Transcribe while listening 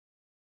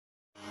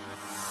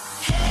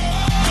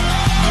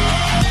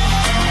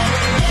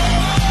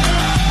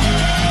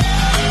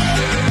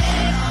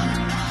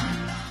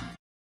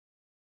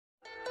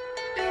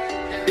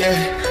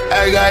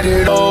I got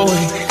it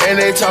going, and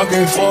they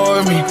talking for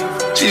me.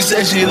 She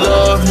said she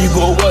love me,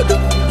 but what the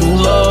you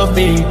love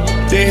me?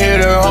 They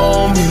hit her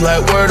homie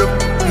like where the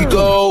we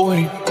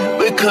going?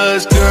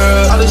 Because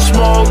girl, all the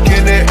smoke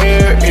in the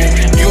air,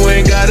 and you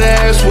ain't gotta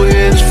ask where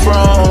it's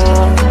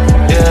from.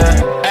 Yeah,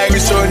 angry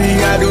shorty,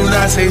 I do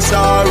not say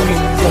sorry.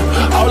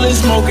 Yeah. All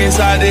this smoke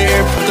inside the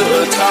air, put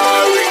the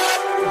Atari.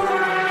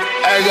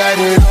 I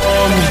got it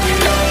on me.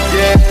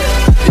 Yeah,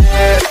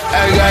 yeah,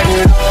 I got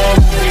it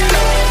on me.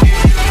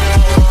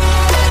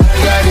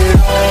 I got it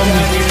on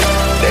me.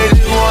 They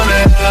just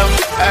wanna have me.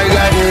 I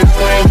got it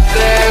on me.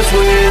 That's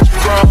where it's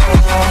from.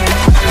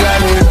 I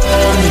got it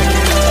on me.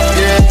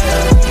 Yeah,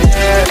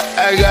 yeah,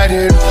 I got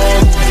it on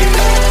me.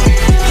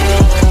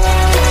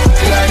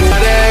 I got it,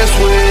 that's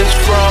where it's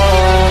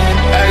from.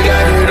 I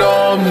got it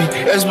on me.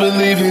 Let's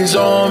believe it's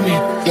on me.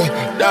 Yeah,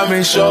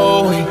 diamond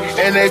showing,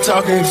 and they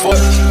talking for.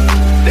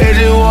 They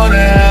just wanna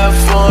have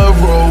fun,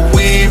 roll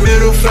weed,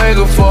 middle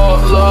finger for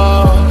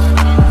love.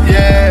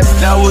 Yeah,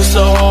 now it's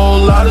a whole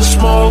lot of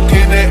smoke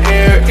in the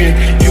air,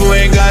 and you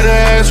ain't gotta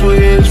ask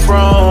where it's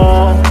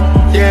from.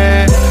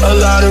 Yeah, a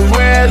lot of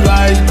red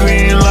lights,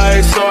 green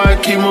lights, so I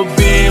keep my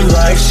beam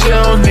like she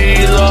don't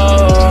need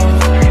love.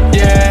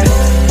 Yeah,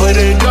 but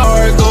in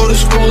dark, go to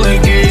school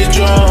and get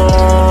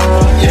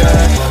drunk.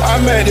 Yeah, I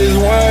met this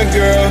one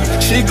girl,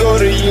 she go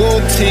to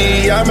UT.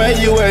 I met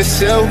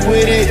USF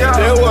with it,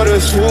 that what the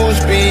schools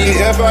be.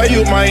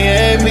 FIU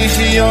Miami,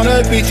 she on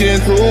the beach in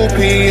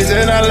two-piece.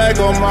 And I like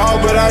them all,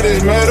 but I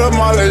just met them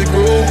all as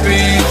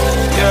groupies.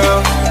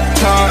 Yeah,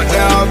 top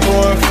down,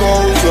 going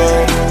foes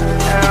up.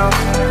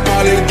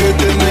 Probably good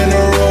in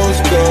the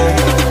roaster.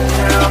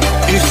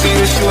 You see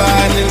the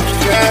slide in the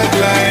fat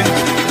lane.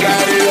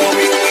 Got it on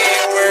me, we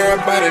ain't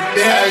worried about it.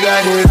 I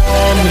got it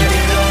on me.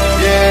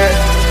 Yeah,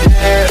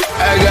 yeah,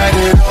 I got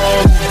it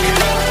on me.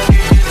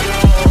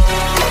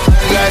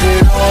 I got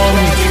it on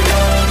me.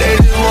 They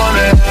just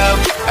wanna have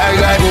me. I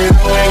got it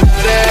on me.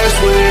 That's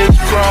where it's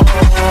from.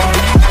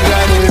 I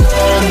got it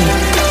on me.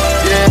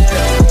 Yeah,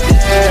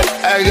 yeah,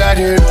 I got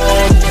it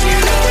on me.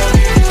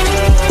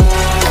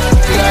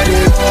 I got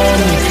it on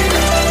me.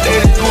 They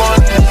just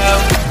wanna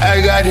have me. I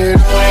got it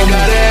on me.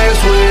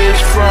 That's where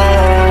it's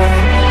from.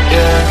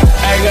 Yeah,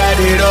 I got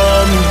it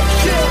on me.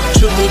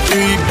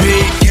 333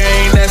 big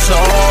cane, that's an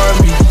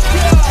army.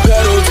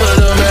 Pedal to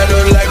the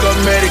metal like a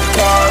medic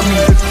army.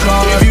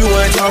 If you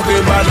ain't talking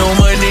about no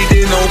money,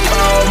 then don't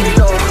call me.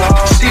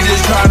 She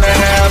just tryna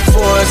have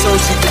fun, so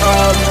she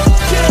called me.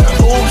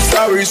 Oops,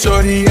 sorry,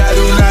 shorty, I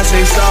do not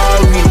say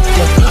sorry.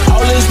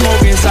 All this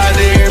smoke inside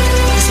the air,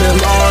 it's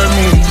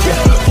alarming.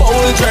 Pour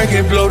a drink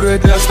and blow the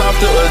dust off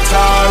the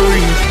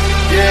Atari.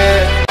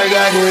 Yeah, I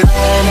got it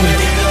on me.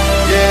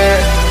 Yeah,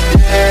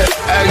 yeah,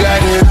 I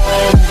got it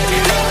on me.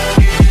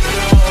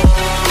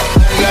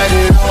 I got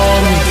it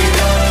on me.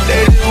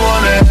 They just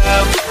wanna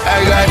have me. I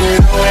got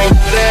it on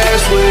me.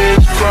 That's where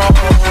it's from.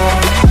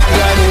 I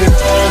got it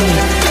on me.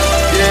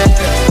 Yeah,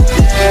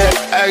 yeah,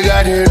 I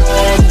got it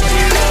on me.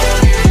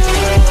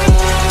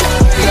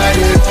 I got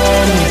it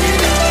on me.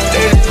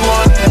 They just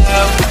wanna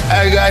have me.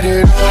 I got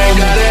it on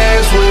me.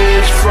 That's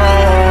where it's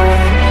from.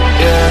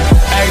 Yeah,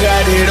 I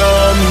got it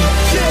on me.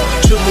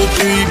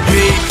 333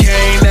 big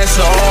cane, that's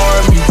an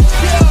army.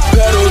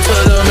 Pedal to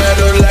the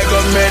metal like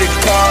a medic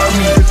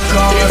army.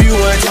 If you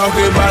ain't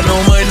talking about no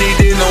money,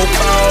 then don't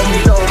call me.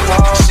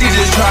 She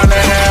just tryna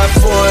have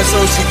fun, so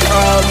she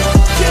called me.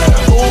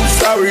 Oops,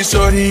 sorry,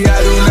 shorty, I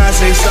do not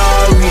say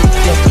sorry.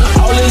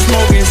 All this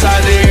smoke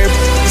inside the air,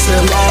 it's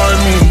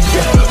alarming.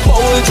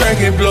 Pour a drink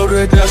and blow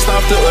the dust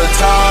off the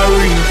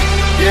Atari.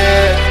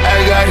 Yeah, I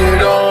got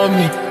it on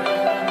me.